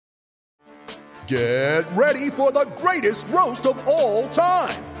Get ready for the greatest roast of all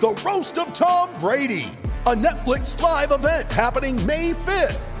time, the Roast of Tom Brady, a Netflix live event happening May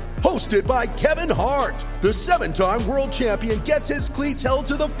 5th. Hosted by Kevin Hart, the 7-time world champion gets his cleats held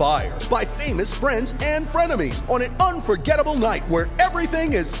to the fire by famous friends and frenemies on an unforgettable night where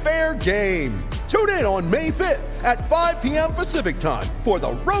everything is fair game. Tune in on May 5th at 5 p.m. Pacific time for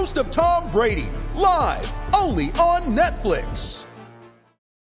the Roast of Tom Brady, live only on Netflix.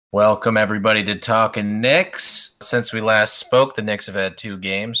 Welcome, everybody, to Talking Knicks. Since we last spoke, the Knicks have had 2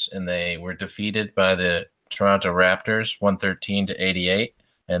 games, and they were defeated by the Toronto Raptors, 113-88.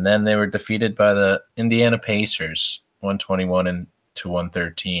 And then they were defeated by the Indiana Pacers,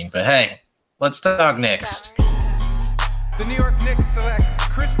 121-113. But hey, let's talk Knicks. The New York Knicks select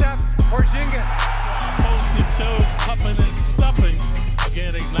Kristaps Porzingis. Posted toes, puffing and stuffing.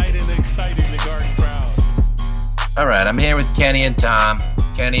 Again, igniting and exciting the Garden crowd. All right, I'm here with Kenny and Tom.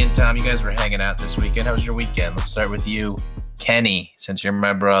 Kenny and Tom, you guys were hanging out this weekend. How was your weekend? Let's start with you, Kenny, since you're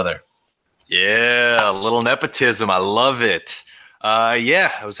my brother. Yeah, a little nepotism. I love it.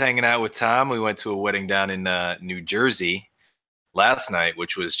 I was hanging out with Tom. We went to a wedding down in New Jersey last night,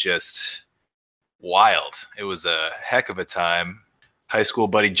 which was just wild. It was a heck of a time. High school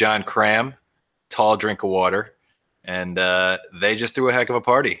buddy John Cram, tall drink of water, and they just threw a heck of a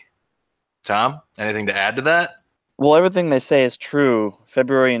party. Tom, anything to add to that? Well, everything they say is true.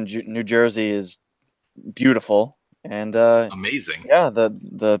 February in New Jersey is beautiful, and amazing. Yeah,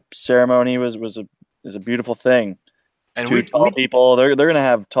 the ceremony is a beautiful thing. And Two tall people, they're gonna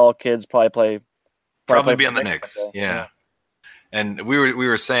have tall kids probably be on the Knicks. Yeah. And we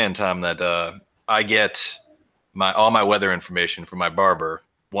were saying, Tom, that I get all my weather information from my barber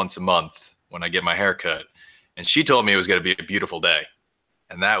once a month when I get my hair cut, and she told me it was going to be a beautiful day,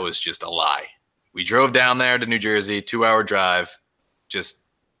 and that was just a lie. We drove down there to New Jersey, 2-hour drive, just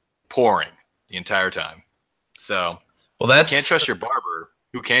pouring the entire time. So, well, can't trust your barber.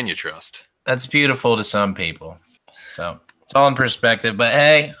 Who can you trust? That's beautiful to some people. So it's all in perspective. But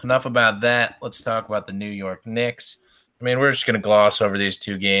hey, enough about that. Let's talk about the New York Knicks. I mean, we're just going to gloss over these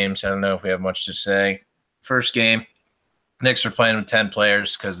 2 games. I don't know if we have much to say. First game, Knicks were playing with 10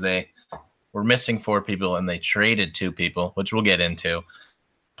 players because they were missing 4 people and they traded 2 people, which we'll get into.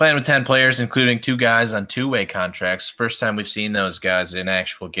 Playing with 10 players, including 2 guys on 2-way contracts. First time we've seen those guys in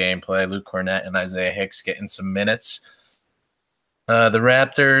actual gameplay. Luke Kornet and Isaiah Hicks getting some minutes. The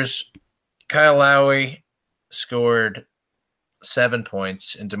Raptors, Kyle Lowry scored 7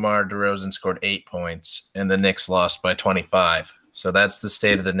 points, and DeMar DeRozan scored 8 points, and the Knicks lost by 25. So that's the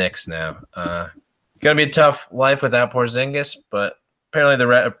state of the Knicks now. Going to be a tough life without Porzingis, but apparently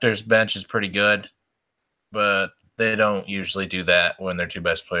the Raptors bench is pretty good, but they don't usually do that when their 2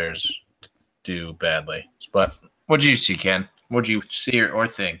 best players do badly. But what did you see, Ken? What did you see or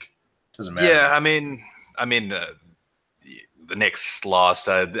think? Doesn't matter. Yeah, I mean, the Knicks lost.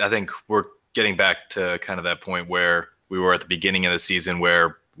 I think we're getting back to kind of that point where we were at the beginning of the season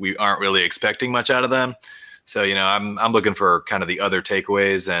where we aren't really expecting much out of them. So, I'm looking for kind of the other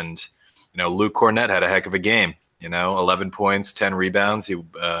takeaways. And, Luke Kornet had a heck of a game, 11 points, 10 rebounds. He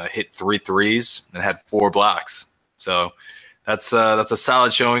hit 3 threes and had 4 blocks. So that's a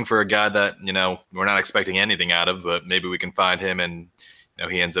solid showing for a guy that, we're not expecting anything out of, but maybe we can find him and,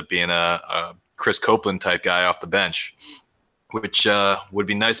 he ends up being a Chris Copeland type guy off the bench, which would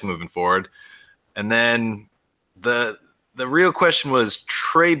be nice moving forward. And then the real question was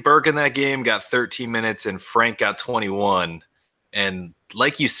Trey Burke in that game got 13 minutes and Frank got 21. And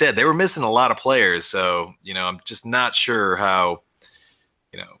like you said, they were missing a lot of players. So, I'm just not sure how,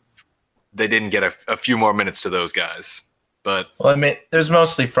 they didn't get a few more minutes to those guys. But well, I mean, there's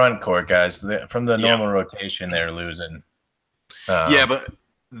mostly front court guys. From the normal rotation, they're losing. But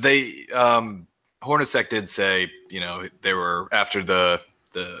they Hornacek did say, they were after the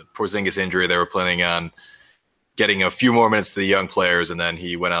Porzingis injury, they were planning on getting a few more minutes to the young players, and then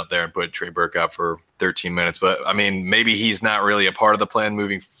he went out there and put Trey Burke out for 13 minutes. But, I mean, maybe he's not really a part of the plan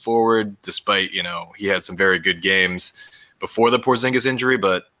moving forward, despite, he had some very good games before the Porzingis injury,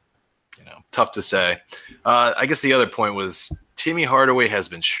 but, tough to say. I guess the other point was Timmy Hardaway has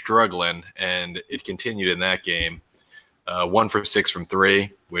been struggling, and it continued in that game. 1 for 6 from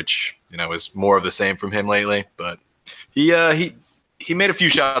 3, which, is more of the same from him lately. But he made a few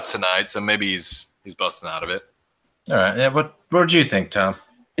shots tonight, so maybe he's busting out of it. All right. Yeah. What did you think, Tom?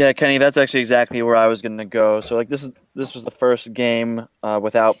 Yeah, Kenny, that's actually exactly where I was going to go. So, this was the first game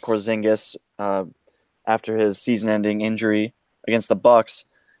without Porzingis after his season-ending injury against the Bucks.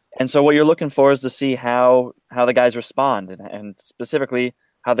 And so what you're looking for is to see how the guys respond, and specifically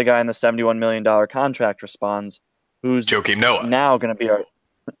how the guy in the $71 million contract responds, who's Joakim Noah now going to be our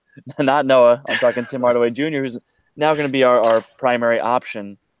not Noah. I'm talking Tim Hardaway Jr., who's now going to be our primary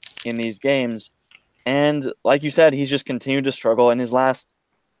option in these games. And like you said, he's just continued to struggle. In his last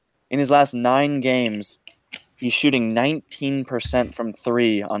 9 games, he's shooting 19% from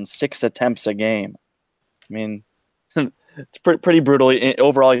 3 on 6 attempts a game. I mean, it's pretty brutal.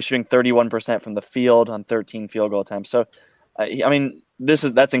 Overall, he's shooting 31% from the field on 13 field goal attempts. So, I mean,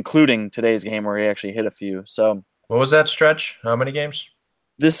 that's including today's game where he actually hit a few. So, what was that stretch? How many games?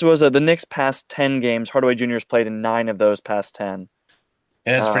 This was the Knicks' past 10 games. Hardaway Jr. has played in 9 of those past 10.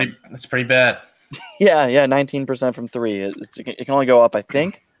 Yeah, it's pretty bad. Yeah, 19% from 3. It can only go up, I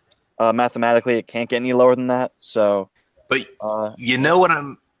think. Mathematically, it can't get any lower than that. So, but you know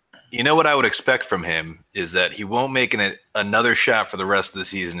what I would expect from him is that he won't make another shot for the rest of the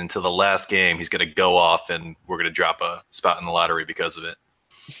season until the last game. He's going to go off, and we're going to drop a spot in the lottery because of it.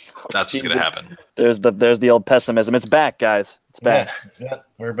 That's what's going to happen. There's the old pessimism. It's back, guys. It's back. Yeah.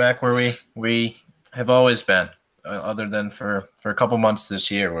 We're back where we have always been, other than for a couple months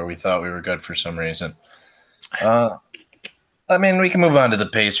this year where we thought we were good for some reason. I mean, we can move on to the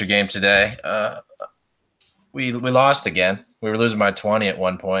Pacer game today. We lost again. We were losing by 20 at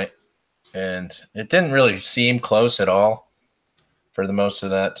one point, and it didn't really seem close at all for the most of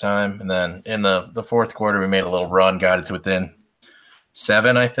that time. And then in the fourth quarter, we made a little run, got it to within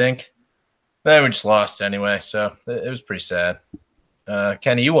 7, I think. Then we just lost anyway, so it was pretty sad.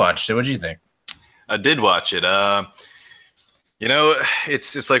 Kenny, you watched it. What did you think? I did watch it.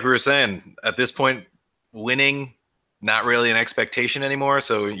 It's like we were saying. At this point, winning not really an expectation anymore.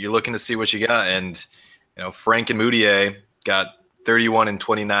 So you're looking to see what you got, and Frank and Mudiay got 31 and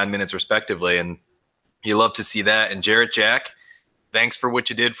 29 minutes respectively, and you love to see that. And Jarrett Jack, thanks for what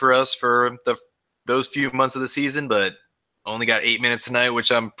you did for us for those few months of the season, but only got 8 minutes tonight,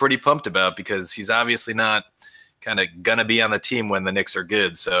 which I'm pretty pumped about because he's obviously not kind of gonna be on the team when the Knicks are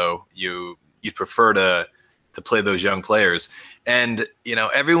good. So you prefer to play those young players. And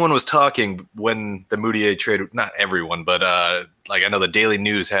everyone was talking when the Mudiay trade. Not everyone, but I know the Daily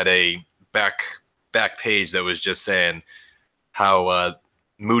News had a back page that was just saying how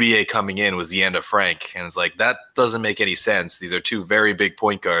Mudiay coming in was the end of Frank, and it's like that doesn't make any sense. These are 2 very big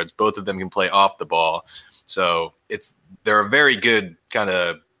point guards. Both of them can play off the ball, so they're a very good kind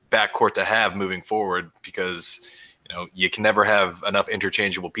of backcourt to have moving forward because you can never have enough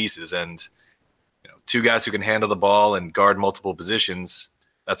interchangeable pieces, and 2 guys who can handle the ball and guard multiple positions.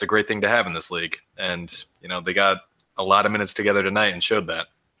 That's a great thing to have in this league, and they got a lot of minutes together tonight and showed that.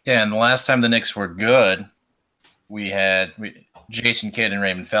 Yeah, and the last time the Knicks were good, we had Jason Kidd and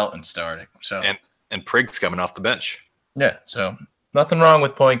Raymond Felton starting. So and Prigg's coming off the bench. Yeah, so nothing wrong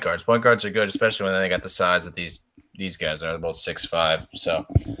with point guards. Point guards are good, especially when they got the size that these guys are. They're both 6'5". So,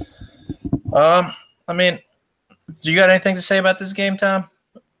 I mean, do you got anything to say about this game, Tom?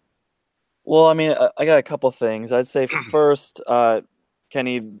 Well, I mean, I got a couple things. I'd say first,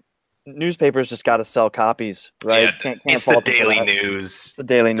 Kenny, newspapers just got to sell copies, right? Yeah, it's the Daily News. The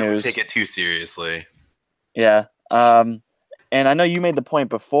Daily News. Don't take it too seriously. Yeah. And I know you made the point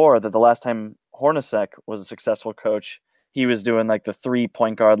before that the last time Hornacek was a successful coach, he was doing like the 3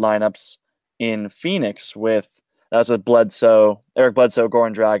 point guard lineups in Phoenix that was with Eric Bledsoe,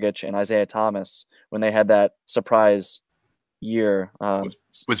 Goran Dragic, and Isaiah Thomas when they had that surprise year.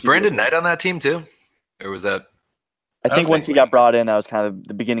 Was Brandon Knight on that team too? Or was that? I think once he got brought in, that was kind of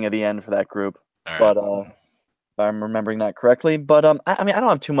the beginning of the end for that group. Right. But if I'm remembering that correctly. But I mean, I don't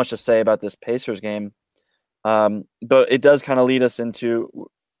have too much to say about this Pacers game. But it does kind of lead us into,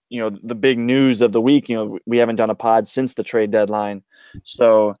 the big news of the week. We haven't done a pod since the trade deadline.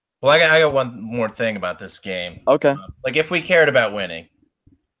 So, well, I got one more thing about this game. Okay. If we cared about winning,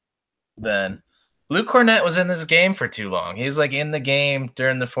 then Luke Cornett was in this game for too long. He was in the game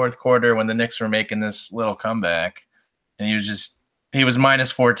during the fourth quarter when the Knicks were making this little comeback, and he was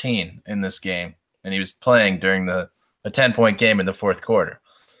minus 14 in this game, and he was playing during a 10-point game in the fourth quarter.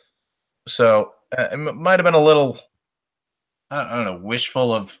 So it might have been a little, I don't know,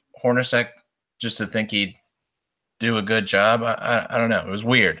 wishful of Hornacek just to think he'd do a good job. I don't know. It was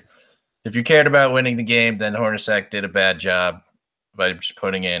weird. If you cared about winning the game, then Hornacek did a bad job by just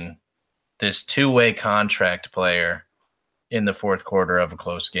putting in this 2-way contract player in the fourth quarter of a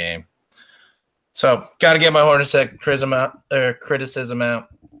close game. So got to get my Hornacek criticism out.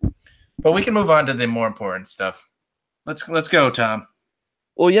 But we can move on to the more important stuff. Let's go, Tom.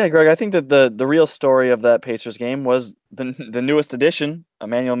 Well, yeah, Greg, I think that the real story of that Pacers game was the newest addition,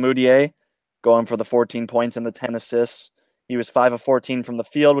 Emmanuel Mudiay, going for the 14 points and the 10 assists. He was 5 of 14 from the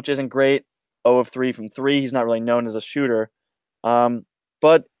field, which isn't great. 0 of 3 from 3. He's not really known as a shooter.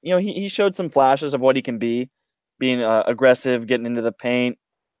 But, he showed some flashes of what he can be, being aggressive, getting into the paint,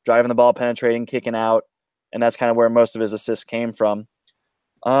 driving the ball, penetrating, kicking out, and that's kind of where most of his assists came from.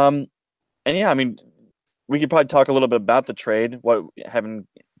 And yeah, I mean, we could probably talk a little bit about the trade, what having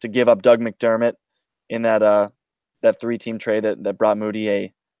to give up Doug McDermott in that 3-team trade that brought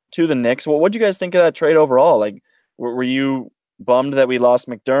Mudiay to the Knicks. Well, what did you guys think of that trade overall? Like, were you bummed that we lost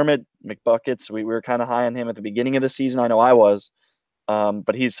McDermott, McBuckets? We were kind of high on him at the beginning of the season. I know I was,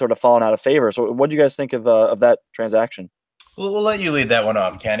 but he's sort of fallen out of favor. So what did you guys think of that transaction? We'll let you lead that one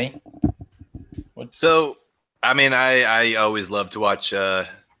off, Kenny. So, I mean, I always love to watch Dougie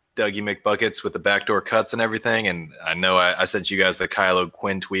McBuckets with the backdoor cuts and everything. And I know I sent you guys the Kylo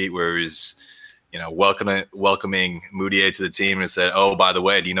Quinn tweet where he's, welcoming Mudiay to the team and said, "Oh, by the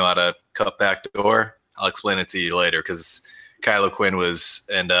way, do you know how to cut backdoor? I'll explain it to you later." Because Kylo Quinn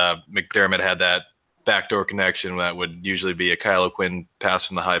and McDermott had that backdoor connection that would usually be a Kylo Quinn pass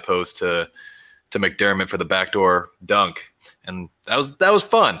from the high post to McDermott for the backdoor dunk, and that was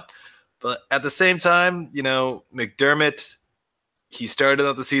fun. But at the same time, McDermott, he started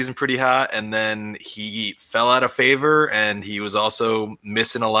out the season pretty hot, and then he fell out of favor, and he was also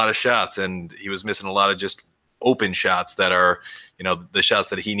missing a lot of shots, and he was missing a lot of just open shots that are, the shots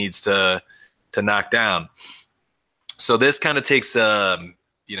that he needs to knock down. So this kind of takes,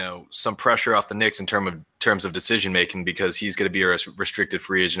 some pressure off the Knicks in terms of decision making, because he's going to be a restricted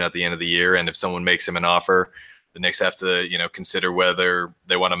free agent at the end of the year, and if someone makes him an offer, the Knicks have to, consider whether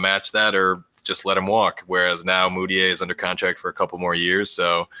they want to match that or just let him walk. Whereas now Mudiay is under contract for a couple more years.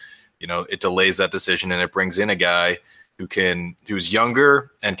 So, it delays that decision, and it brings in a guy who's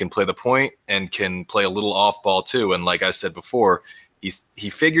younger and can play the point and can play a little off ball too. And like I said before, he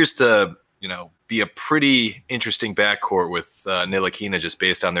figures to, be a pretty interesting backcourt with Ntilikina, just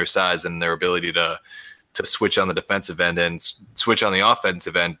based on their size and their ability to switch on the defensive end and switch on the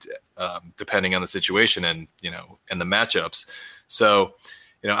offensive end, depending on the situation and, and the matchups. So,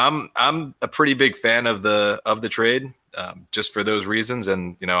 I'm a pretty big fan of the trade, just for those reasons.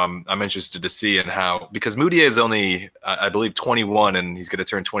 And, I'm interested to see because Mudiay is only, I believe, 21, and he's going to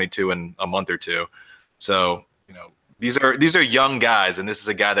turn 22 in a month or two. So, these are young guys, and this is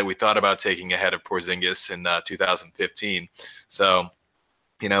a guy that we thought about taking ahead of Porzingis in 2015. So,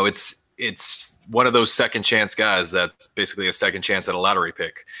 it's one of those second chance guys that's basically a second chance at a lottery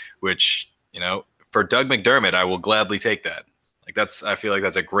pick, which, for Doug McDermott, I will gladly take that. I feel like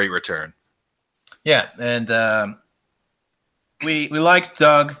that's a great return. Yeah, and we liked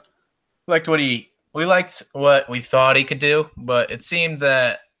Doug. We liked what we thought he could do, but it seemed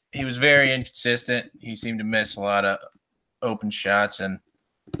that he was very inconsistent. He seemed to miss a lot of open shots, and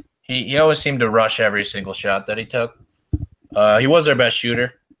he always seemed to rush every single shot that he took. He was our best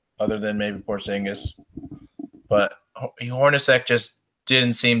shooter, other than maybe Porzingis, but Hornacek just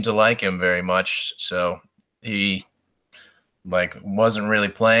didn't seem to like him very much, so he wasn't really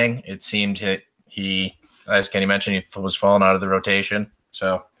playing. It seemed he, as Kenny mentioned, he was falling out of the rotation.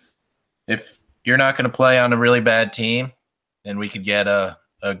 So if you're not going to play on a really bad team, and we could get a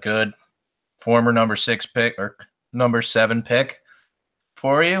good former number 6 pick or number 7 pick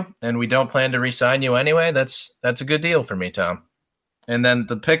for you, and we don't plan to re-sign you anyway, that's a good deal for me, Tom. And then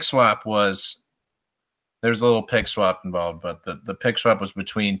the pick swap there's a little pick swap involved, but the pick swap was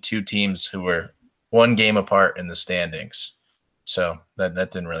between two teams who were one game apart in the standings. So that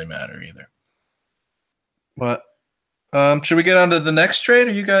didn't really matter either. But should we get on to the next trade,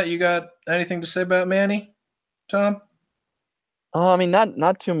 or you got anything to say about Manny, Tom? I mean,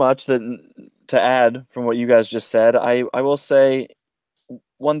 not too much to add from what you guys just said. I will say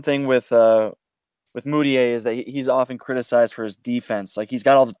one thing with Mudiay is that he's often criticized for his defense. Like, he's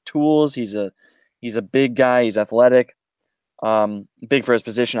got all the tools. He's a big guy. He's athletic, big for his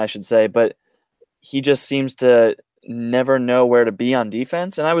position, I should say. But he just seems to never know where to be on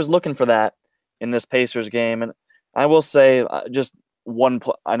defense. And I was looking for that in this Pacers game. And I will say just one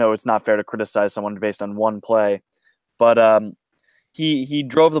play. I know it's not fair to criticize someone based on one play, but he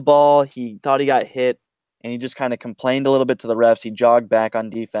drove the ball. He thought he got hit, and he just kind of complained a little bit to the refs. He jogged back on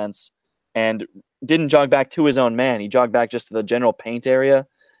defense and didn't jog back to his own man. He jogged back just to the general paint area,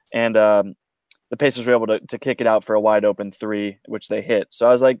 and the Pacers were able to kick it out for a wide open 3, which they hit. So I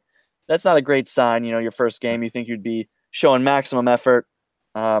was like, that's not a great sign. Your first game, you think you'd be showing maximum effort,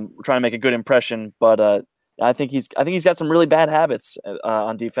 trying to make a good impression. But I think he's got some really bad habits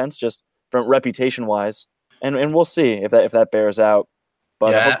on defense, just from reputation wise. And we'll see if that bears out.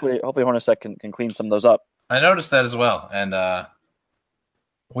 But yeah. hopefully Hornacek can clean some of those up. I noticed that as well. And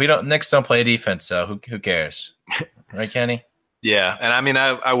Knicks don't play defense, so who cares? Right, Kenny? Yeah, and I mean,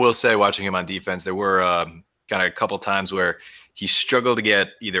 I will say, watching him on defense, there were kind of a couple times where he struggled to get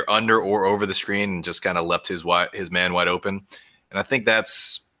either under or over the screen and just kind of left his man wide open. And I think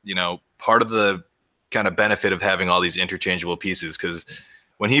that's part of the kind of benefit of having all these interchangeable pieces, because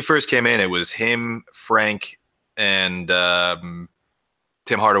when he first came in, it was him, Frank, and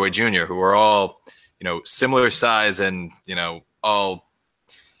Tim Hardaway Jr., who are all, similar size and, all,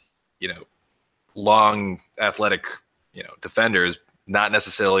 long athletic, defenders, not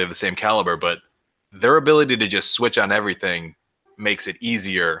necessarily of the same caliber, but their ability to just switch on everything makes it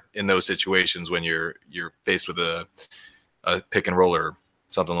easier in those situations when you're faced with a pick and roll or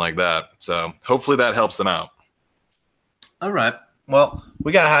something like that. So hopefully that helps them out. All right. Well,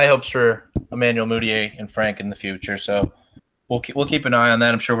 we got high hopes for Emmanuel Mudiay and Frank in the future, so we'll keep an eye on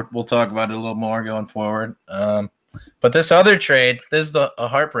that. I'm sure we'll talk about it a little more going forward. But this other trade, this is a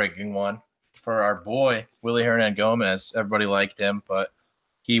heartbreaking one for our boy Willy Hernangomez. Everybody liked him, but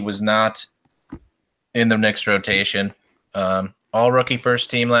he was not in the Knicks rotation. All rookie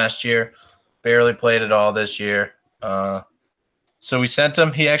first team last year, barely played at all this year. So we sent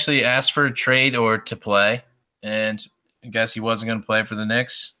him. He actually asked for a trade or to play, and I guess he wasn't going to play for the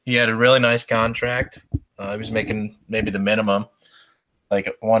Knicks. He had a really nice contract. He was making maybe the minimum, like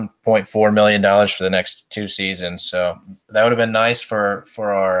 $1.4 million for the next 2 seasons. So that would have been nice for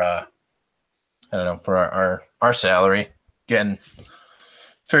our our salary,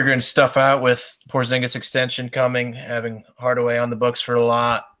 figuring stuff out with Porzingis extension coming, having Hardaway on the books for a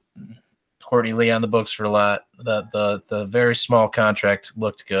lot, Courtney Lee on the books for a lot. The very small contract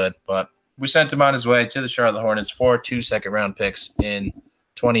looked good, but we sent him on his way to the Charlotte Hornets for 2 second-round picks in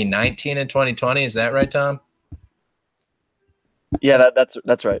 2019 and 2020. Is that right, Tom? Yeah,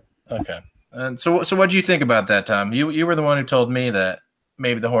 that's right. Okay. And so what do you think about that, Tom? You were the one who told me that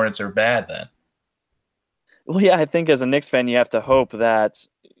maybe the Hornets are bad then. Well, yeah, I think as a Knicks fan, you have to hope that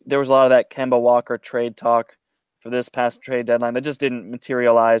there was a lot of that Kemba Walker trade talk for this past trade deadline that just didn't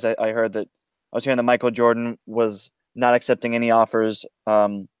materialize. I was hearing that Michael Jordan was not accepting any offers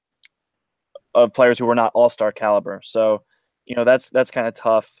of players who were not all-star caliber. So, that's kind of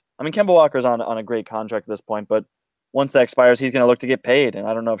tough. I mean, Kemba Walker's on a great contract at this point, but once that expires, he's going to look to get paid, and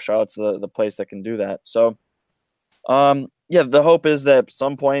I don't know if Charlotte's the place that can do that. So, yeah, the hope is that at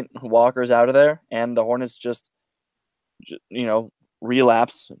some point Walker's out of there, and the Hornets just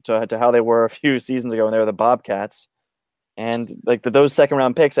relapse to how they were a few seasons ago when they were the Bobcats, and like those second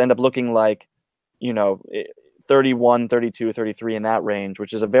round picks end up looking like 31, 32, 33 in that range,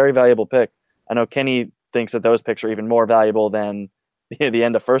 which is a very valuable pick. I know Kenny thinks that those picks are even more valuable than the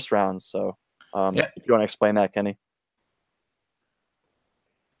end of first rounds. So if you want to explain that, Kenny.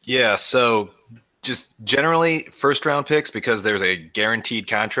 Yeah, so just generally first round picks, because there's a guaranteed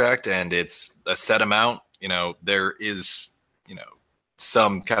contract and it's a set amount, there is,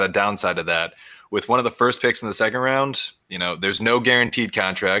 some kind of downside to that. With one of the first picks in the second round, there's no guaranteed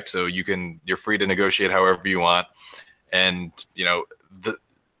contract, so you're free to negotiate however you want. And,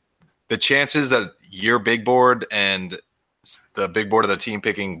 the chances that your big board and the big board of the team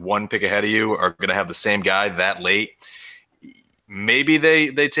picking one pick ahead of you are going to have the same guy that late, maybe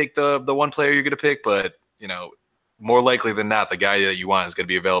they take the one player you're going to pick, but, more likely than not, the guy that you want is going to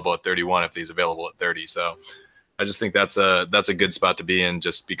be available at 31 if he's available at 30. So I just think that's a good spot to be in,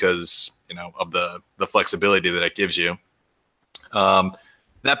 just because, of the flexibility that it gives you.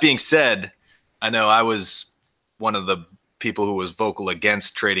 That being said, I know I was one of the people who was vocal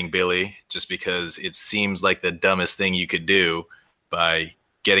against trading Billy, just because it seems like the dumbest thing you could do by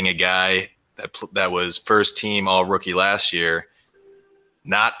getting a guy that was first team all rookie last year,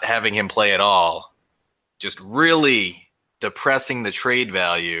 not having him play at all, just really depressing the trade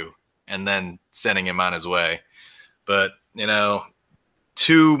value, and then sending him on his way. But,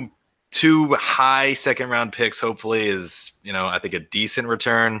 two high second round picks hopefully is, I think a decent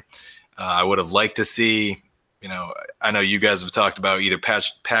return. I would have liked to see, I know you guys have talked about either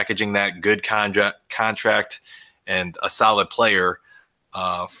packaging that good contract and a solid player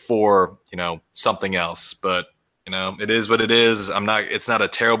for, something else. But, it is what it is. It's not a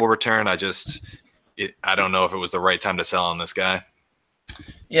terrible return. I don't know if it was the right time to sell on this guy.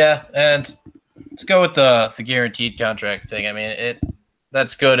 Yeah, and to go with the guaranteed contract thing, I mean,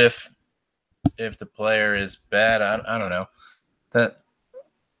 that's good if the player is bad. I don't know. I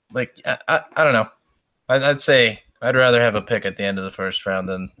don't know. I'd say I'd rather have a pick at the end of the first round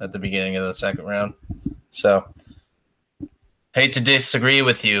than at the beginning of the second round. So, hate to disagree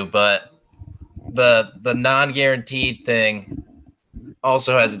with you, but the non-guaranteed thing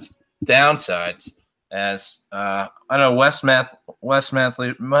also has its downsides. As I know, Wes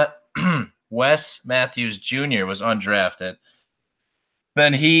Matthews Jr. was undrafted.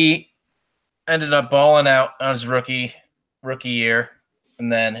 Then he ended up balling out on his rookie year.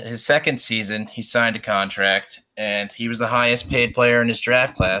 And then his second season, he signed a contract, and he was the highest paid player in his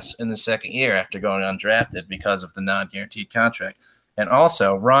draft class in the second year after going undrafted because of the non-guaranteed contract. And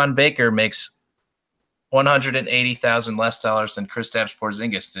also, Ron Baker makes $180,000 less dollars than Kristaps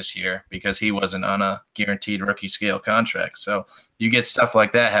Porzingis this year because he wasn't on a guaranteed rookie scale contract. So you get stuff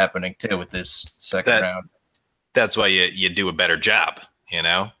like that happening too with this second round. That's why you do a better job,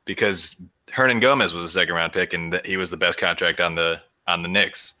 because Hernan Gomez was a second round pick and he was the best contract on the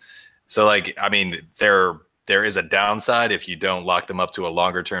Knicks. So there is a downside if you don't lock them up to a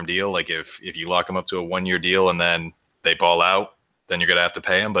longer term deal. Like if you lock them up to a 1 year deal and then they ball out, then you're going to have to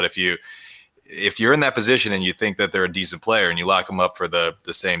pay them. But if you're in that position and you think that they're a decent player and you lock them up for the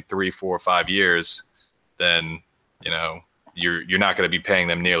same 3, 4, 5 years, then, you're not going to be paying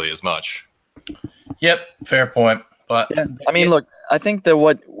them nearly as much. Yep. Fair point. But yeah, I mean, look, I think that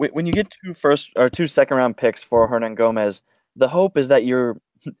when you get two second round picks for Hernan Gomez, the hope is that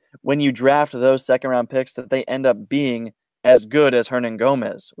when you draft those second round picks, that they end up being as good as Hernan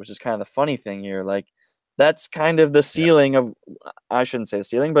Gomez, which is kind of the funny thing here. Like, that's kind of the ceiling of, I shouldn't say the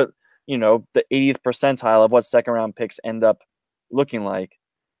ceiling, but the 80th percentile of what second round picks end up looking like.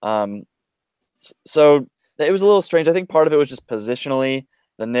 So it was a little strange. I think part of it was just positionally,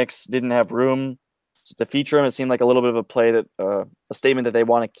 the Knicks didn't have room to feature him. It seemed like a little bit of a play that a statement that they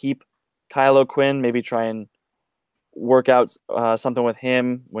want to keep Kyle O'Quinn, maybe try and work out something with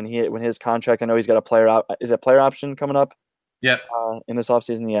him when his contract. I know he's got a player option coming up. Yep. In this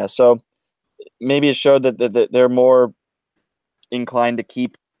offseason, yeah. So maybe it showed that they're more inclined to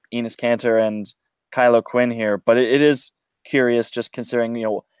keep Enes Kanter and Kyle O'Quinn here. But it is curious, just considering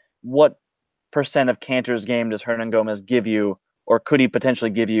what percent of Kanter's game does Hernan Gomez give you, or could he potentially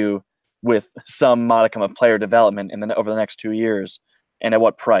give you with some modicum of player development over the next 2 years, and at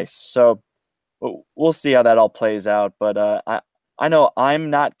what price? So we'll see how that all plays out. But I know I'm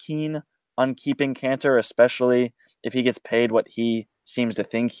not keen on keeping Kanter, especially if he gets paid what he seems to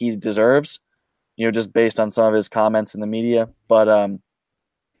think he deserves, just based on some of his comments in the media. But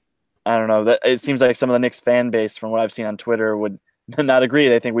I don't know. That it seems like some of the Knicks fan base, from what I've seen on Twitter, would not agree.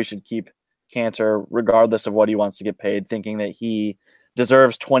 They think we should keep Kanter regardless of what he wants to get paid, thinking that he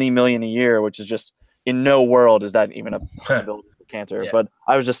deserves $20 million a year, which is just, in no world is that even a possibility for Kanter. Yeah. But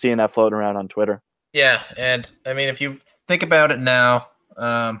I was just seeing that floating around on Twitter. Yeah, and I mean, if you think about it now,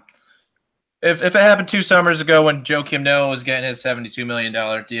 if it happened 2 summers ago when Joakim Noah was getting his $72 million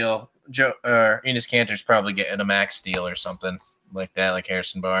deal, Enes Kanter's probably getting a max deal or something like that, like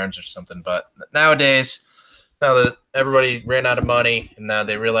Harrison Barnes or something. But nowadays, now that everybody ran out of money and now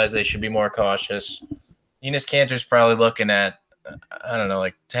they realize they should be more cautious, Enes Kanter's probably looking at, I don't know,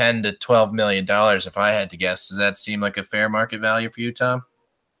 like $10 to $12 million if I had to guess. Does that seem like a fair market value for you, Tom?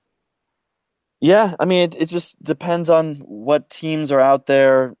 Yeah, I mean, it just depends on what teams are out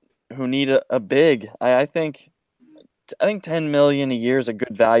there who need a big. I think $10 million a year is a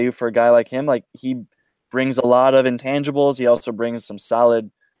good value for a guy like him. Like, he brings a lot of intangibles. He also brings some solid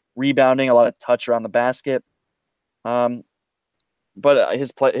rebounding, a lot of touch around the basket. But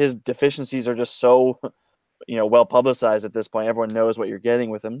his deficiencies are just so well publicized at this point. Everyone knows what you're getting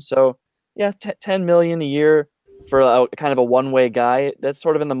with him. So yeah, $10 million a year for kind of a one-way guy. That's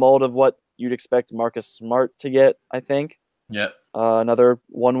sort of in the mold of what you'd expect Marcus Smart to get, I think. Yeah. Another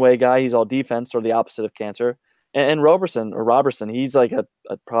one-way guy. He's all defense, or the opposite of Kanter. And Robertson, he's like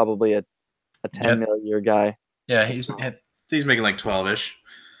probably a $10 million a year guy. Yeah, he's making like 12-ish.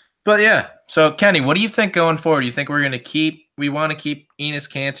 But yeah, so Kenny, what do you think going forward? Do you think we want to keep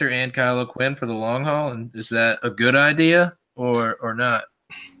Enes Kanter and Kyle O'Quinn for the long haul? And is that a good idea or not?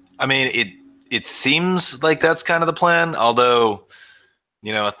 I mean, it seems like that's kind of the plan, although,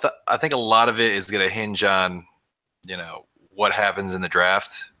 I think a lot of it is going to hinge on, what happens in the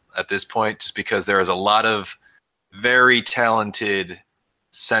draft at this point, just because there is a lot of very talented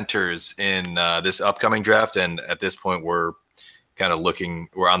centers in this upcoming draft. And at this point, we're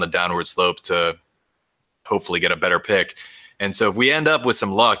on the downward slope to hopefully get a better pick. And so if we end up with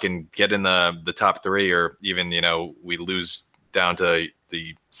some luck and get in the top 3, or even, we lose down to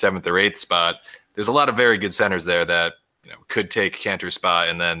the 7th or 8th spot, there's a lot of very good centers there that, could take Kanter's spot,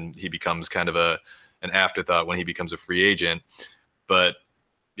 and then he becomes kind of an afterthought when he becomes a free agent. But,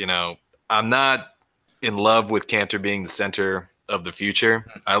 I'm not in love with Kanter being the center of the future.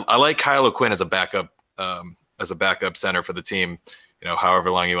 I like Kyle O'Quinn as a backup center for the team,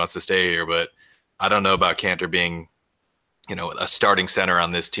 however long he wants to stay here. But I don't know about Kanter being, a starting center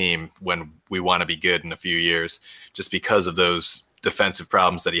on this team when we want to be good in a few years, just because of those defensive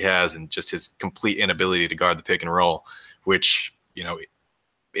problems that he has and just his complete inability to guard the pick and roll, which,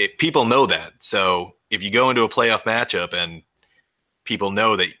 people know that. So if you go into a playoff matchup and, people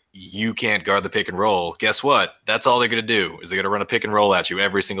know that you can't guard the pick and roll, guess what? That's all they're going to do is they're going to run a pick and roll at you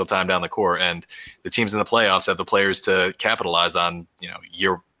every single time down the court. And the teams in the playoffs have the players to capitalize on,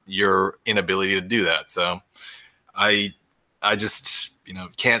 your inability to do that. So I just,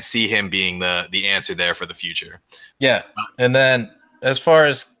 can't see him being the answer there for the future. Yeah. And then as far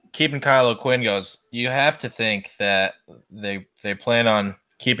as keeping Kyle O'Quinn goes, you have to think that they plan on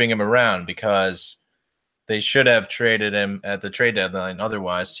keeping him around because they should have traded him at the trade deadline.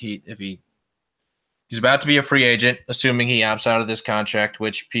 Otherwise, he's about to be a free agent, assuming he opts out of this contract,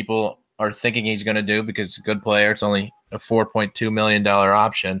 which people are thinking he's going to do because he's a good player. It's only a $4.2 million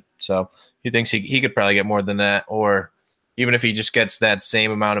option. So he thinks he could probably get more than that. Or even if he just gets that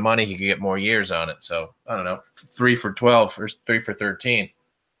same amount of money, he could get more years on it. So I don't know, 3 for 12 or 3 for 13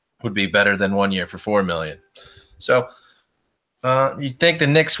 would be better than 1 year for $4 million. So you'd think the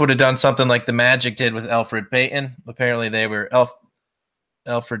Knicks would have done something like the Magic did with Elfrid Payton. Apparently,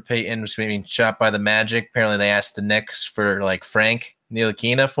 Elfrid Payton was being shot by the Magic. Apparently, they asked the Knicks for like Frank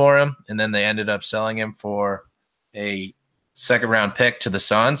Ntilikina for him, and then they ended up selling him for a second-round pick to the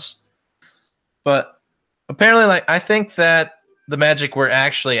Suns. But apparently, I think that the Magic were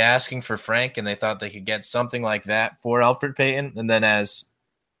actually asking for Frank, and they thought they could get something like that for Elfrid Payton. And then as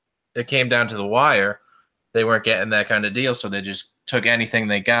it came down to the wire, they weren't getting that kind of deal, so they just took anything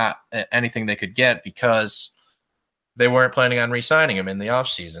they could get because they weren't planning on re-signing him in the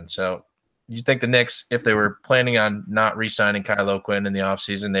offseason. So you'd think the Knicks, if they were planning on not re-signing Kyle O'Quinn in the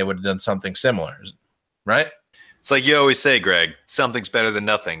offseason, they would have done something similar, right? It's like you always say, Greg, something's better than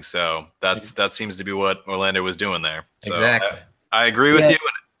nothing. So that seems to be what Orlando was doing there. So exactly. I agree with you,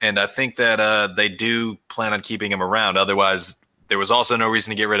 and I think that they do plan on keeping him around. Otherwise, there was also no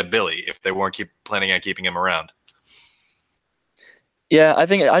reason to get rid of Billy if they weren't planning on keeping him around. Yeah, I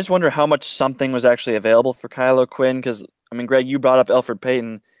just wonder how much something was actually available for Kyle O'Quinn because, Greg, you brought up Elfrid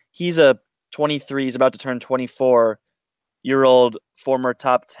Payton. He's a 23, he's about to turn 24-year-old former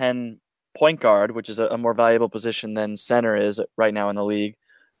top 10 point guard, which is a more valuable position than center is right now in the league.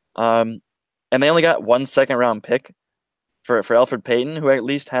 And they only got 1 second-round pick for Elfrid Payton, who at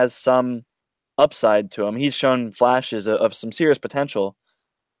least has some upside to him. He's shown flashes of some serious potential.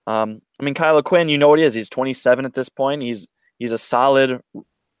 Kyle O'Quinn, you know what he is. He's 27 at this point. He's a solid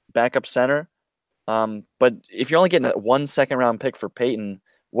backup center. But if you're only getting a 1 second-round pick for Payton,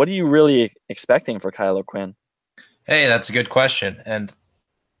 what are you really expecting for Kyle O'Quinn? Hey, that's a good question. And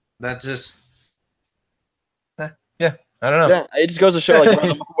that's just I don't know. Yeah, it just goes to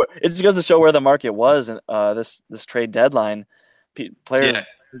show where the market was in this trade deadline. Players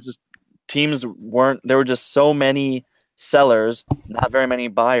teams there were just so many sellers, not very many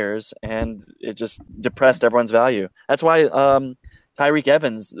buyers, and it just depressed everyone's value. That's why Tyreke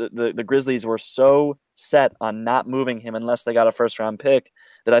Evans, the Grizzlies were so set on not moving him unless they got a first-round pick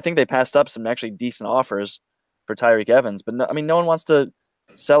that I think they passed up some actually decent offers for Tyreke Evans. But no one wants to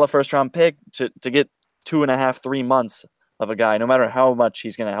sell a first-round pick to get 2.5, 3 months of a guy, no matter how much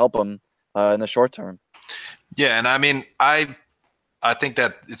he's going to help them in the short term. Yeah, and I think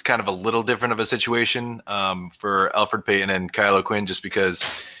that it's kind of a little different of a situation for Elfrid Payton and Kyle O'Quinn, just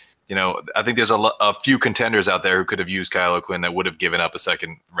because, I think there's a few contenders out there who could have used Kyle O'Quinn that would have given up a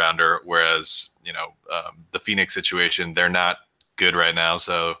second rounder, whereas, the Phoenix situation, they're not good right now.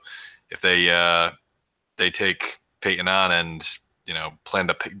 So if they take Payton on and, plan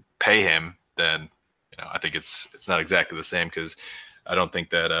to pay him, then, I think it's not exactly the same because I don't think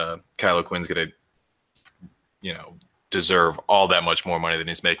that Kyle O'Quinn's going to, deserve all that much more money than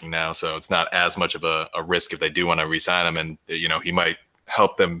he's making now. So it's not as much of a risk if they do want to re-sign him, and he might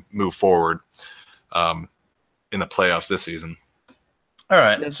help them move forward in the playoffs this season. All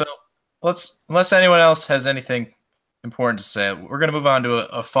right. So unless anyone else has anything important to say, we're going to move on to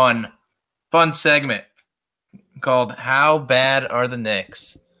a fun segment called How Bad Are the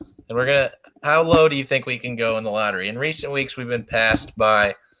Knicks? And how low do you think we can go in the lottery? In recent weeks, we've been passed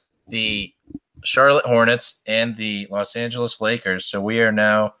by the Charlotte Hornets and the Los Angeles Lakers. So we are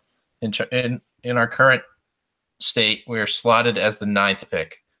now in our current state, we are slotted as the 9th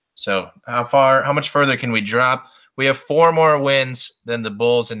pick. So how much further can we drop? We have 4 more wins than the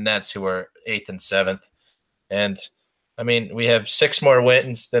Bulls and Nets, who are 8th and 7th. And we have 6 more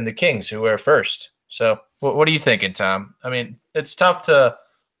wins than the Kings, who are 1st. So what are you thinking, Tom? It's tough to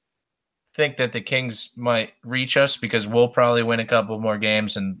think that the Kings might reach us because we'll probably win a couple more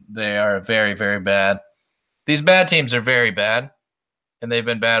games, and they are very, very bad. These bad teams are very bad, and they've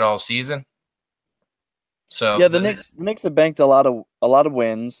been bad all season. So yeah, the Knicks have banked a lot of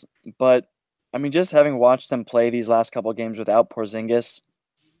wins, but just having watched them play these last couple of games without Porzingis,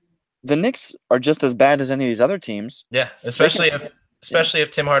 the Knicks are just as bad as any of these other teams. Yeah, especially Especially if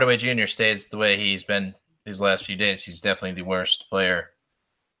Tim Hardaway Jr. stays the way he's been these last few days. He's definitely the worst player.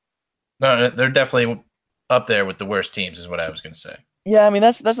 No, they're definitely up there with the worst teams is what I was going to say. Yeah, I mean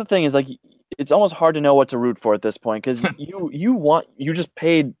that's the thing is like it's almost hard to know what to root for at this point because you just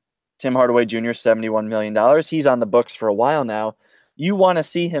paid Tim Hardaway Jr. $71 million. He's on the books for a while now. You want to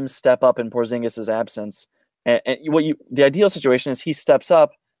see him step up in Porzingis' absence. And the ideal situation is he steps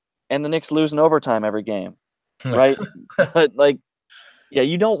up and the Knicks lose in overtime every game, right? But like, yeah,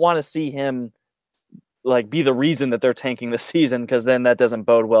 you don't want to see him like be the reason that they're tanking the season because then that doesn't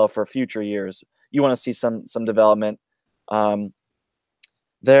bode well for future years. You want to see some development. How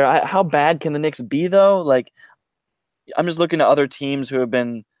bad can the Knicks be though? Like, I'm just looking at other teams who have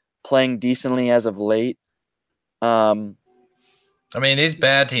been playing decently as of late. I mean, these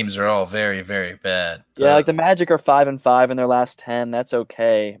bad teams are all very, very bad. Yeah, like the Magic are 5-5 in their last 10. That's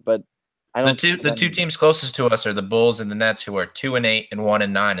okay, but I don't. The two teams closest to us are the Bulls and the Nets, who are 2-8 and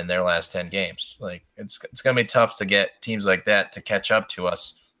 1-9 in their last 10 games. Like it's going to be tough to get teams like that to catch up to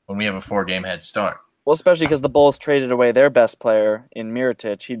us when we have a 4-game head start. Well, especially because the Bulls traded away their best player in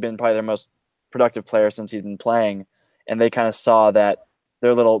Mirotic. He'd been probably their most productive player since he'd been playing, and they kind of saw that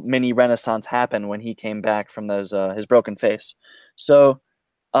their little mini renaissance happen when he came back from those his broken face. So,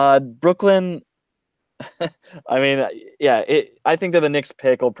 Brooklyn. I mean, yeah, I think that the Knicks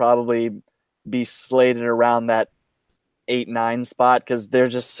pick will probably be slated around that 8-9 spot because there are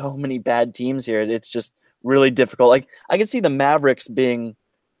just so many bad teams here. It's just really difficult. Like I can see the Mavericks being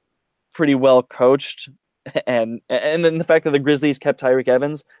pretty well coached, and then the fact that the Grizzlies kept Tyreke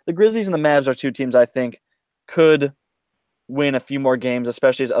Evans. The Grizzlies and the Mavs are two teams I think could win a few more games,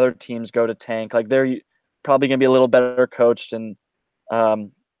 especially as other teams go to tank. Like they're probably going to be a little better coached, and I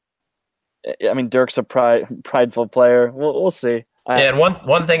mean Dirk's a prideful player. We'll see. Yeah, and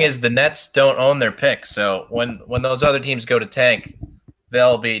one thing is the Nets don't own their pick, so when those other teams go to tank,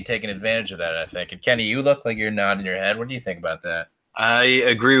 they'll be taking advantage of that, I think. And Kenny, you look like you're nodding your head. What do you think about that? I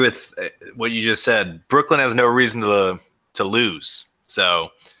agree with what you just said. Brooklyn has no reason to lose.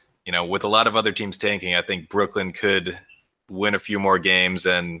 So, with a lot of other teams tanking, I think Brooklyn could win a few more games,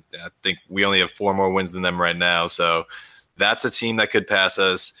 and I think we only have 4 more wins than them right now. So that's a team that could pass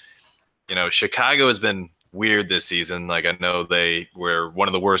us. Chicago has been weird this season. Like I know they were one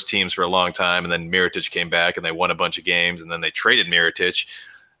of the worst teams for a long time, and then Mirotic came back and they won a bunch of games, and then they traded Mirotic,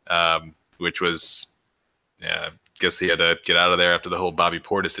 which was, I guess he had to get out of there after the whole Bobby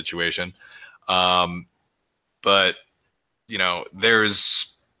Portis situation. But they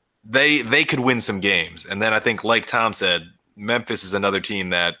could win some games, and then I think, like Tom said, Memphis is another team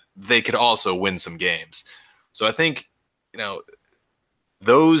that they could also win some games. So I think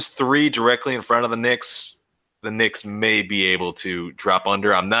those 3 directly in front of the Knicks may be able to drop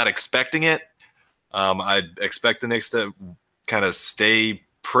under. I'm not expecting it. I expect the Knicks to kind of stay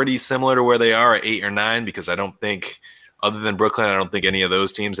pretty similar to where they are at 8 or 9 because I don't think, other than Brooklyn, I don't think any of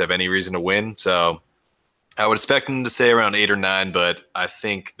those teams have any reason to win. So I would expect them to stay around 8 or 9, but I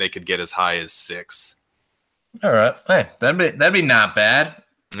think they could get as high as 6. All right. Hey, that'd be not bad.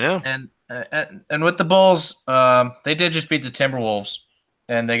 Yeah. And with the Bulls, they did just beat the Timberwolves,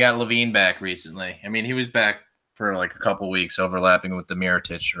 and they got Levine back recently. I mean, he was back for like a couple weeks, overlapping with the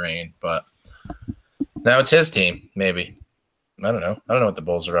Mirotic reign, but now it's his team. Maybe I don't know what the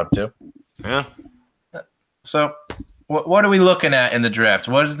Bulls are up to. Yeah. So, what are we looking at in the draft?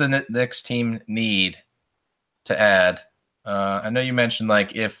 What does the Knicks team need to add? I know you mentioned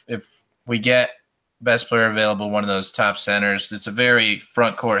like if we get best player available, one of those top centers. It's a very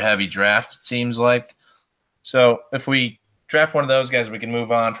front court heavy draft, it seems like. So if we draft one of those guys, we can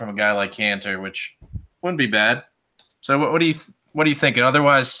move on from a guy like Cantor, which wouldn't be bad. So what are you thinking?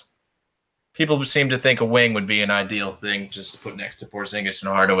 Otherwise, people seem to think a wing would be an ideal thing just to put next to Porzingis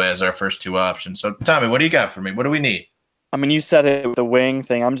and Hardaway as our first 2 options. So Tommy, what do you got for me? What do we need? I mean, you said it with the wing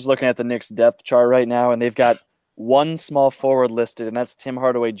thing. I'm just looking at the Knicks depth chart right now, and they've got 1 small forward listed, and that's Tim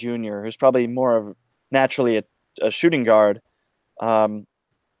Hardaway Jr., who's probably more of naturally a shooting guard. I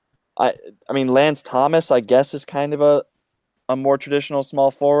mean, Lance Thomas, I guess, is kind of a more traditional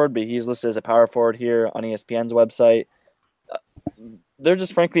small forward, but he's listed as a power forward here on ESPN's website. There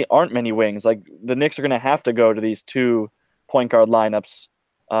just frankly aren't many wings. Like the Knicks are going to have to go to these 2 point guard lineups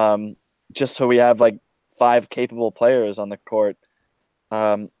just so we have like 5 capable players on the court.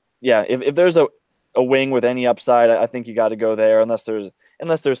 If there's a wing with any upside, I think you got to go there unless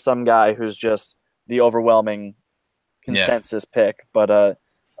there's some guy who's just the overwhelming consensus pick. But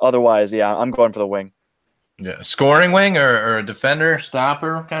otherwise, I'm going for the wing. Yeah, a scoring wing or a defender,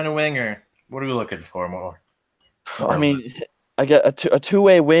 stopper kind of wing, or what are we looking for more? I mean, I get a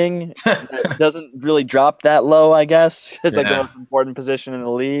two-way wing that doesn't really drop that low, I guess. It's like the most important position in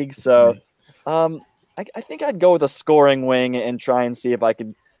the league. So I think I'd go with a scoring wing and try and see if I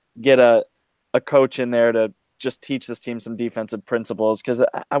could get a coach in there to just teach this team some defensive principles, because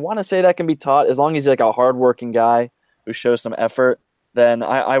I want to say that can be taught as long as he's like a hardworking guy who shows some effort. Then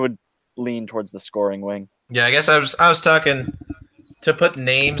I would lean towards the scoring wing. Yeah, I guess I was talking to put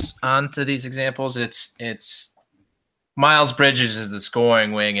names onto these examples. It's Miles Bridges is the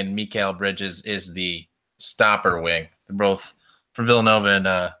scoring wing and Mikal Bridges is the stopper wing. They're both from Villanova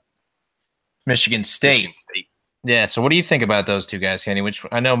and Michigan State. Yeah, so what do you think about those two guys, Kenny? Which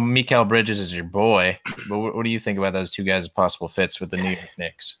I know Mikal Bridges is your boy, but what do you think about those two guys as possible fits with the New York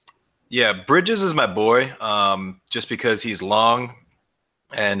Knicks? Yeah, Bridges is my boy, just because he's long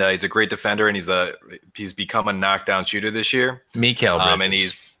and he's a great defender, and he's become a knockdown shooter this year. Mikal Bridges. And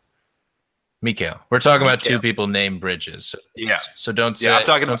he's Mikal. We're talking about two people named Bridges. So don't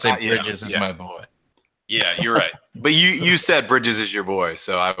say Bridges is my boy. Yeah, you're right. But you said Bridges is your boy,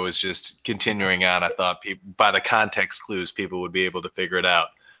 so I was just continuing on. I thought by the context clues, people would be able to figure it out.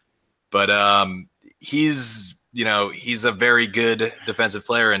 But he's a very good defensive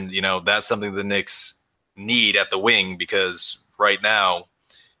player, and that's something the Knicks need at the wing, because right now,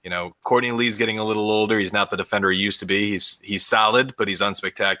 Courtney Lee's getting a little older. He's not the defender he used to be. He's solid, but he's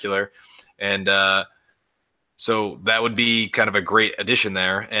unspectacular, and so that would be kind of a great addition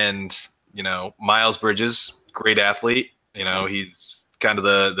there. And Miles Bridges, great athlete. He's kind of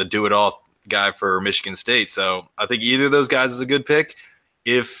the do-it-all guy for Michigan State. So I think either of those guys is a good pick.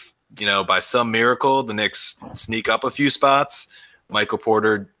 If, by some miracle, the Knicks sneak up a few spots, Michael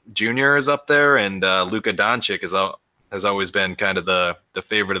Porter Jr. is up there, and Luka Doncic has always been kind of the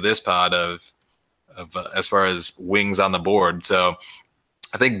favorite of this pod of as far as wings on the board. So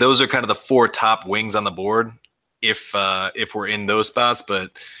I think those are kind of the four top wings on the board if we're in those spots.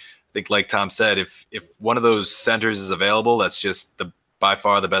 But I think, like Tom said, if one of those centers is available, that's just by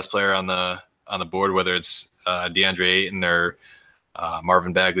far the best player on the board, whether it's DeAndre Ayton or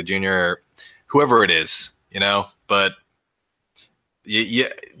Marvin Bagley Jr. or whoever it is, But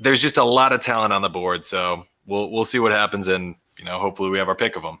there's just a lot of talent on the board, so we'll see what happens, and hopefully we have our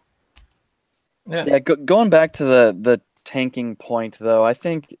pick of them. Yeah. Going back to the tanking point, though, I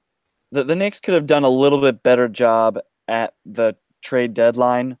think the Knicks could have done a little bit better job at the trade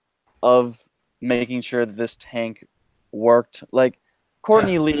deadline of making sure that this tank worked. Like,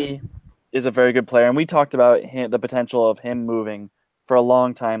 Courtney Lee is a very good player, and we talked about the potential of him moving for a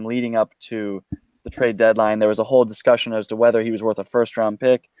long time leading up to the trade deadline. There was a whole discussion as to whether he was worth a first-round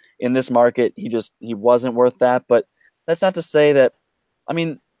pick. In this market, he wasn't worth that, but that's not to say that – I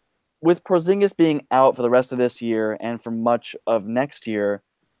mean, with Porzingis being out for the rest of this year and for much of next year,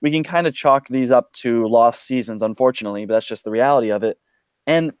 we can kind of chalk these up to lost seasons, unfortunately, but that's just the reality of it.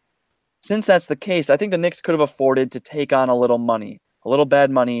 And since that's the case, I think the Knicks could have afforded to take on a little money, a little bad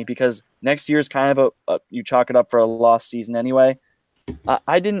money, because next year's kind of you chalk it up for a lost season anyway.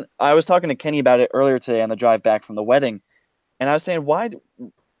 I was talking to Kenny about it earlier today on the drive back from the wedding, and I was saying, why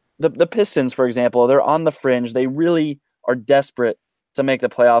the Pistons, for example, they're on the fringe. They really are desperate to make the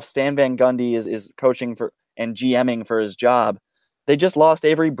playoffs. Stan Van Gundy is coaching for and GMing for his job. They just lost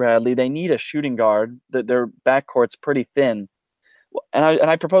Avery Bradley. They need a shooting guard. Their backcourt's pretty thin. And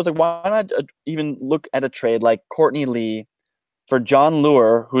I propose, like, why not even look at a trade like Courtney Lee for John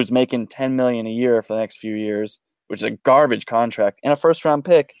Lure, who's making $10 million a year for the next few years, which is a garbage contract, and a first-round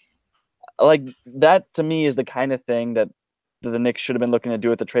pick. Like, that to me is the kind of thing that the Knicks should have been looking to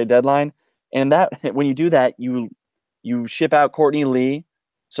do at the trade deadline. And that when you do that, you ship out Courtney Lee,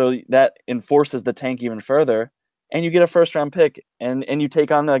 so that enforces the tank even further, and you get a first-round pick, and you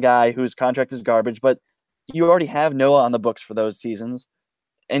take on a guy whose contract is garbage, but you already have Noah on the books for those seasons,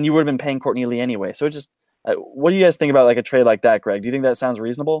 and you would have been paying Courtney Lee anyway. So it just what do you guys think about like a trade like that, Greg? Do you think that sounds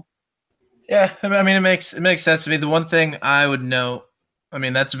reasonable? Yeah, I mean, it makes sense to me. The one thing I would note, I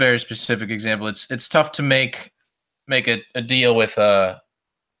mean, that's a very specific example. It's tough to make a deal with the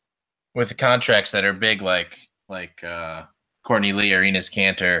contracts that are big, like Courtney Lee or Enes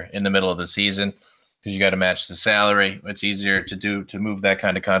Kanter in the middle of the season, because you got to match the salary. It's easier to move that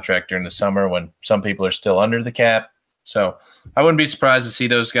kind of contract during the summer when some people are still under the cap. So I wouldn't be surprised to see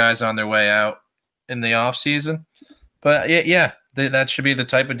those guys on their way out in the off season. But yeah. That should be the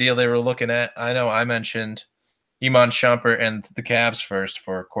type of deal they were looking at. I know I mentioned Iman Shumpert and the Cavs first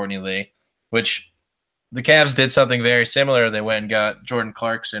for Courtney Lee, which the Cavs did something very similar. They went and got Jordan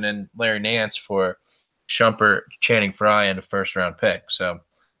Clarkson and Larry Nance for Shumpert, Channing Frye, and a first-round pick. So,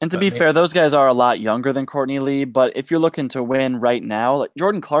 and to be fair, those guys are a lot younger than Courtney Lee, but if you're looking to win right now, like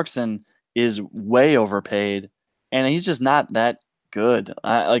Jordan Clarkson is way overpaid, and he's just not that good.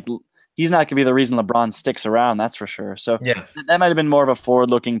 He's not going to be the reason LeBron sticks around, that's for sure. So Yeah. that might have been more of a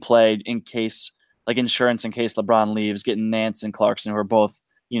forward-looking play in case, like insurance in case LeBron leaves, getting Nance and Clarkson, who are both,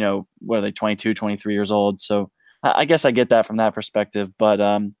 what are they, 22, 23 years old. So I guess I get that from that perspective. But,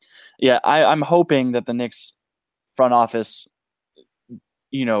 I'm hoping that the Knicks front office,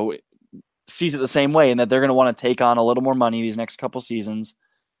 sees it the same way and that they're going to want to take on a little more money these next couple seasons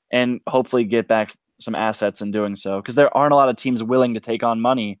and hopefully get back some assets in doing so. Because there aren't a lot of teams willing to take on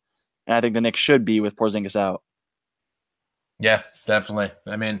money. And I think the Knicks should be with Porzingis out. Yeah, definitely.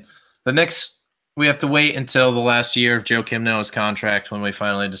 I mean, the Knicks, we have to wait until the last year of Joakim Noah's contract when we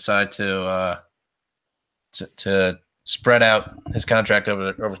finally decide to spread out his contract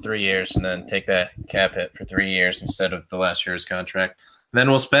over 3 years and then take that cap hit for 3 years instead of the last year's contract. Then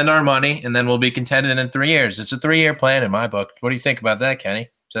we'll spend our money, and then we'll be contending in 3 years. It's a 3-year plan in my book. What do you think about that, Kenny?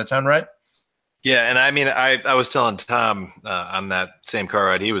 Does that sound right? Yeah, and I mean, I was telling Tom on that same car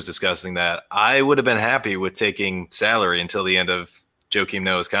ride he was discussing that I would have been happy with taking salary until the end of Joakim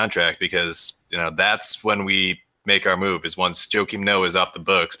Noah's contract because, that's when we make our move is once Joakim Noah is off the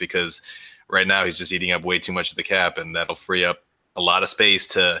books because right now he's just eating up way too much of the cap, and that'll free up a lot of space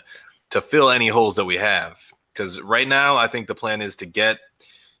to fill any holes that we have. Because right now, I think the plan is to get,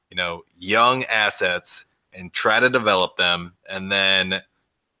 young assets and try to develop them. And then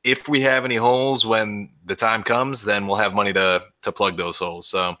if we have any holes when the time comes, then we'll have money to plug those holes.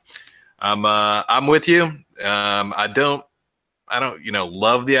 So I'm with you. I don't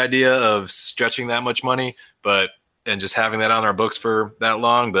love the idea of stretching that much money, and just having that on our books for that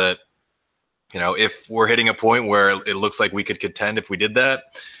long. But, if we're hitting a point where it looks like we could contend if we did that,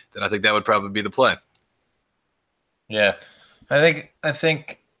 then I think that would probably be the play. Yeah, I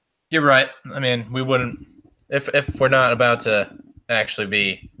think you're right. I mean, we wouldn't if we're not about to actually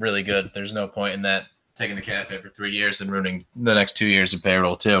be really good. There's no point in that taking the cap hit for 3 years and ruining the next 2 years of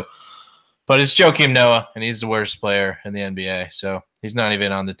payroll too. But it's Joakim Noah, and he's the worst player in the NBA, so he's not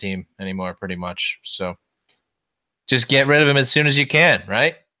even on the team anymore, pretty much. So just get rid of him as soon as you can,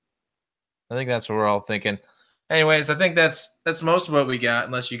 right? I think that's what we're all thinking. Anyways, I think that's most of what we got.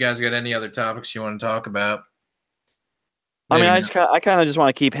 Unless you guys got any other topics you want to talk about. I mean, I kind of just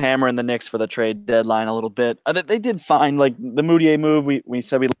want to keep hammering the Knicks for the trade deadline a little bit. They did fine, like the Moutier move. We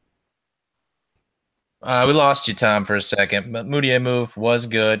said we lost you, Tom, for a second, but Moutier move was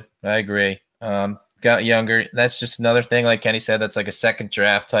good. I agree. Got younger. That's just another thing, like Kenny said. That's like a second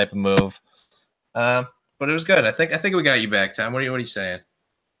draft type of move. But it was good. I think we got you back, Tom. What are you saying?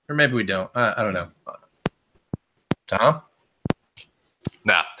 Or maybe we don't. I don't know. Tom?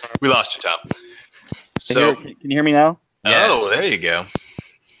 Nah, we lost you, Tom. Can you hear me now? Yes. Oh, there you go.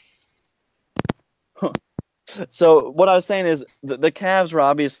 So what I was saying is the Cavs were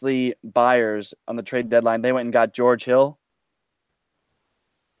obviously buyers on the trade deadline. They went and got George Hill.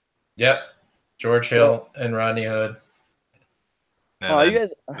 Yep. George Hill and Rodney Hood. Are you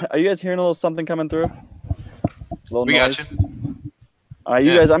guys hearing a little something coming through? We noise? got you. All right,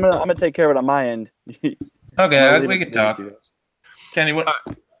 you guys. I'm gonna take care of it on my end. Okay, we can talk. Kenny, what?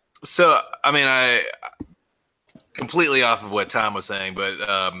 So, I mean, I completely off of what Tom was saying, but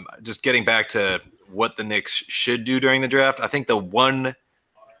just getting back to what the Knicks should do during the draft, I think the one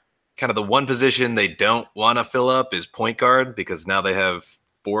position they don't want to fill up is point guard because now they have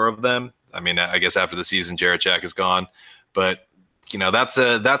 4 of them. I mean, I guess after the season, Jarrett Jack is gone, but that's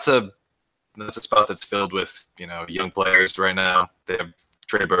a spot that's filled with young players right now. They have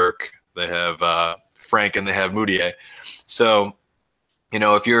Trey Burke, they have Frank, and they have Moutier. So,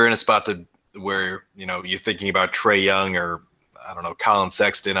 if you're in a spot where you're thinking about Trae Young or I don't know Colin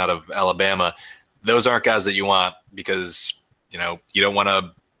Sexton out of Alabama, those aren't guys that you want because you don't want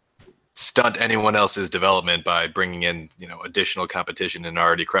to stunt anyone else's development by bringing in additional competition in an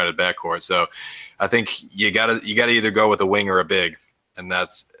already crowded backcourt. So I think you gotta either go with a wing or a big, and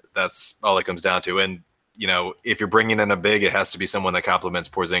that's all it comes down to. And if you're bringing in a big, it has to be someone that complements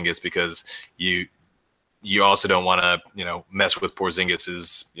Porzingis because you also don't want to, mess with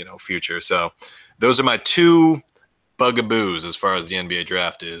Porzingis's, future. So those are my 2 bugaboos as far as the NBA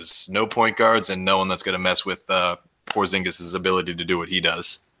draft is. No point guards and no one that's going to mess with Porzingis's ability to do what he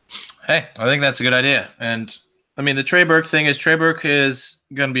does. Hey, I think that's a good idea. And I mean, the Trey Burke thing is Trey Burke is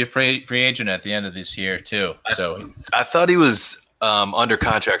going to be a free agent at the end of this year too. So I thought he was under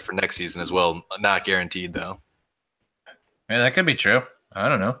contract for next season as well. Not guaranteed though. Yeah, that could be true. I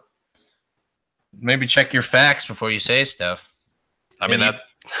don't know. Maybe check your facts before you say stuff. I mean,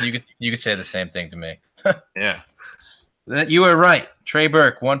 you could say the same thing to me. Yeah. You were right. Trey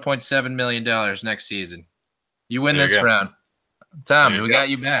Burke, $1.7 million next season. You win this round. Tom, we got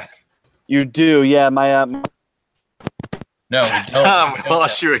you back. You do, yeah. My No, we don't. Tom, we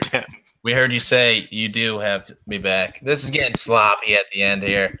lost you again. We heard you say you do have me back. This is getting sloppy at the end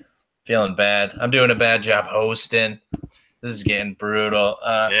here. Feeling bad. I'm doing a bad job hosting. This is getting brutal.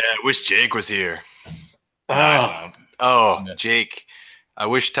 Yeah, I wish Jake was here. Oh, Jake. I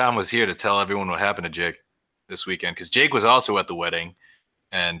wish Tom was here to tell everyone what happened to Jake this weekend, because Jake was also at the wedding.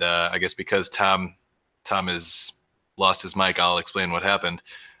 And I guess because Tom has lost his mic, I'll explain what happened.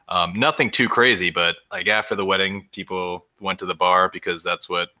 Nothing too crazy, but like after the wedding, people went to the bar because that's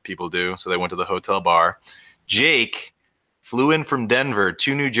what people do. So they went to the hotel bar. Jake flew in from Denver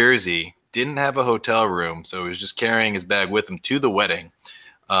to New Jersey, didn't have a hotel room, so he was just carrying his bag with him to the wedding,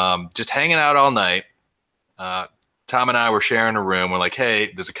 just hanging out all night. Tom and I were sharing a room. We're like,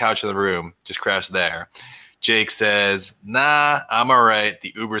 hey, there's a couch in the room. Just crash there. Jake says, nah, I'm all right.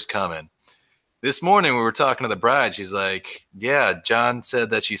 The Uber's coming. This morning we were talking to the bride. She's like, yeah, John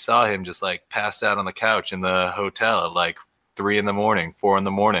said that she saw him just like passed out on the couch in the hotel at like 3 a.m, 4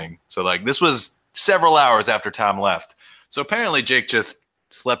 a.m. So like this was several hours after Tom left. So apparently Jake just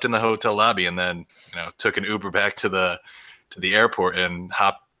slept in the hotel lobby and then, took an Uber back to the airport and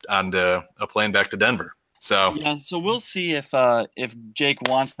hopped onto a plane back to Denver. So yeah, so we'll see if Jake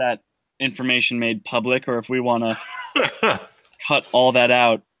wants that information made public or if we want to cut all that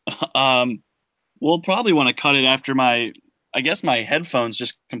out. We'll probably want to cut it after my headphones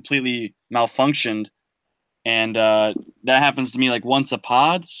just completely malfunctioned. And that happens to me like once a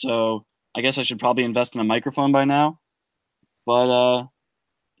pod. So I guess I should probably invest in a microphone by now. But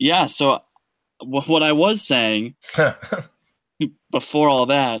yeah, so what I was saying before all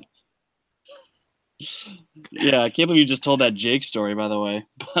that, yeah, I can't believe you just told that Jake story, by the way.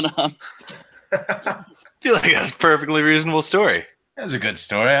 But I feel like that's a perfectly reasonable story. That's a good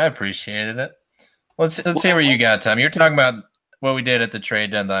story. I appreciated it. Let's see what you got, Tom. You're talking about what we did at the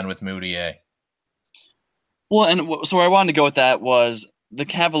trade deadline with Moutier. Well, and so where I wanted to go with that was the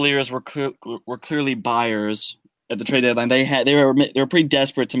Cavaliers were clearly buyers at the trade deadline. They were pretty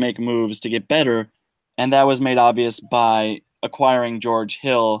desperate to make moves to get better, and that was made obvious by acquiring George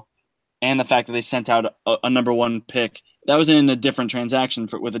Hill and the fact that they sent out a number 1 pick. That was in a different transaction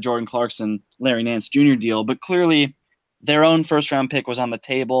with a Jordan Clarkson, Larry Nance Jr. deal, but clearly their own first-round pick was on the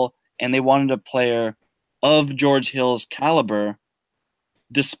table, and they wanted a player of George Hill's caliber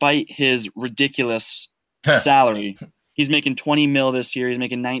despite his ridiculous salary. He's making $20 million this year. He's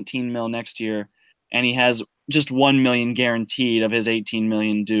making $19 million next year, and he has just $1 million guaranteed of his $18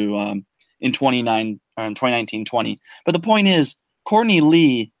 million due in 2019-20. But the point is, Courtney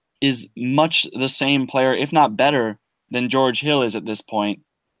Lee is much the same player, if not better, than George Hill is at this point.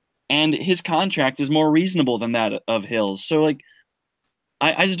 And his contract is more reasonable than that of Hill's. So, like,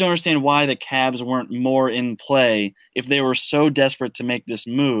 I just don't understand why the Cavs weren't more in play if they were so desperate to make this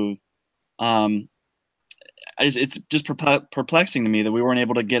move. It's just perplexing to me that we weren't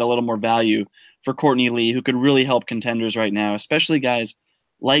able to get a little more value for Courtney Lee, who could really help contenders right now, especially guys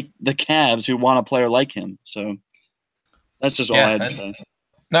like the Cavs who want a player like him. So that's just all I had to say.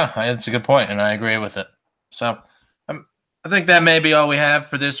 No, it's a good point, and I agree with it. So I think that may be all we have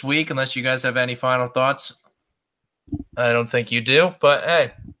for this week, unless you guys have any final thoughts. I don't think you do, but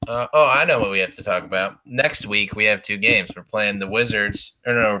hey. I know what we have to talk about. Next week, we have 2 games. We're playing the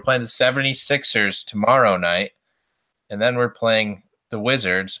we're playing the 76ers tomorrow night, and then we're playing the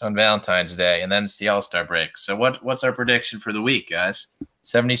Wizards on Valentine's Day, and then it's the All-Star break. So what's our prediction for the week, guys?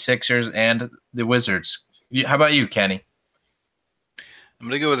 76ers and the Wizards. How about you, Kenny? I'm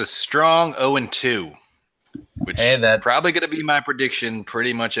going to go with a strong 0-2, which is probably going to be my prediction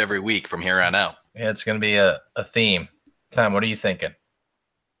pretty much every week from here on out. Yeah, it's going to be a theme. Tom, what are you thinking?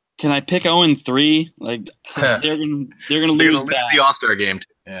 Can I pick 0-3? Like they're gonna lose the All-Star game.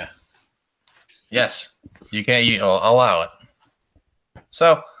 Yeah. Yes, you can't. I'll allow it.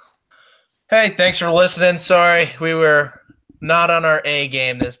 So, hey, thanks for listening. Sorry we were not on our A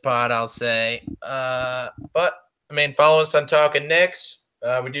game this pod, I'll say. But I mean, follow us on Talking Knicks.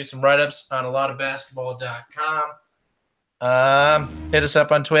 We do some write-ups on alotofbasketball.com. Hit us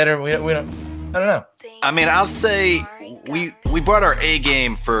up on Twitter. We don't. I don't know. I mean, I'll say we brought our A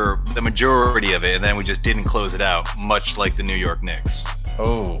game for the majority of it, and then we just didn't close it out, much like the New York Knicks.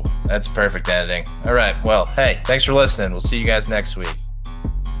 Oh, that's perfect editing. All right. Well, hey, thanks for listening. We'll see you guys next week.